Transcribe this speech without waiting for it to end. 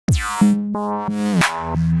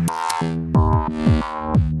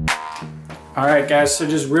Alright guys, so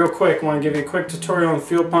just real quick, I want to give you a quick tutorial on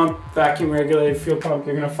fuel pump, vacuum regulated fuel pump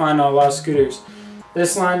you're going to find on a lot of scooters.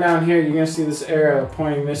 This line down here, you're going to see this arrow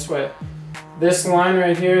pointing this way. This line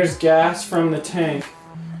right here is gas from the tank.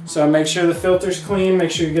 So make sure the filter's clean,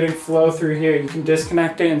 make sure you're getting flow through here. You can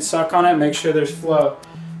disconnect it and suck on it, make sure there's flow.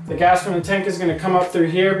 The gas from the tank is going to come up through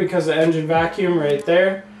here because of the engine vacuum right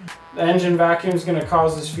there. The engine vacuum is going to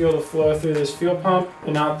cause this fuel to flow through this fuel pump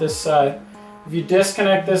and out this side. If you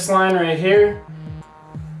disconnect this line right here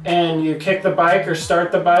and you kick the bike or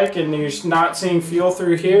start the bike and you're not seeing fuel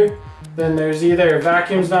through here, then there's either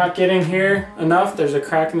vacuum's not getting here enough, there's a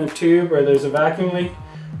crack in the tube, or there's a vacuum leak,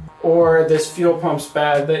 or this fuel pump's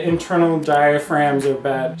bad. The internal diaphragms are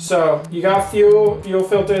bad. So you got fuel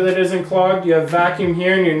filter that isn't clogged, you have vacuum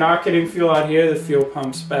here and you're not getting fuel out here, the fuel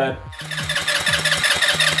pump's bad.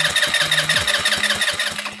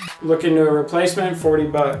 Look into a replacement, 40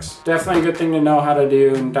 bucks. Definitely a good thing to know how to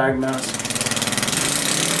do and diagnose.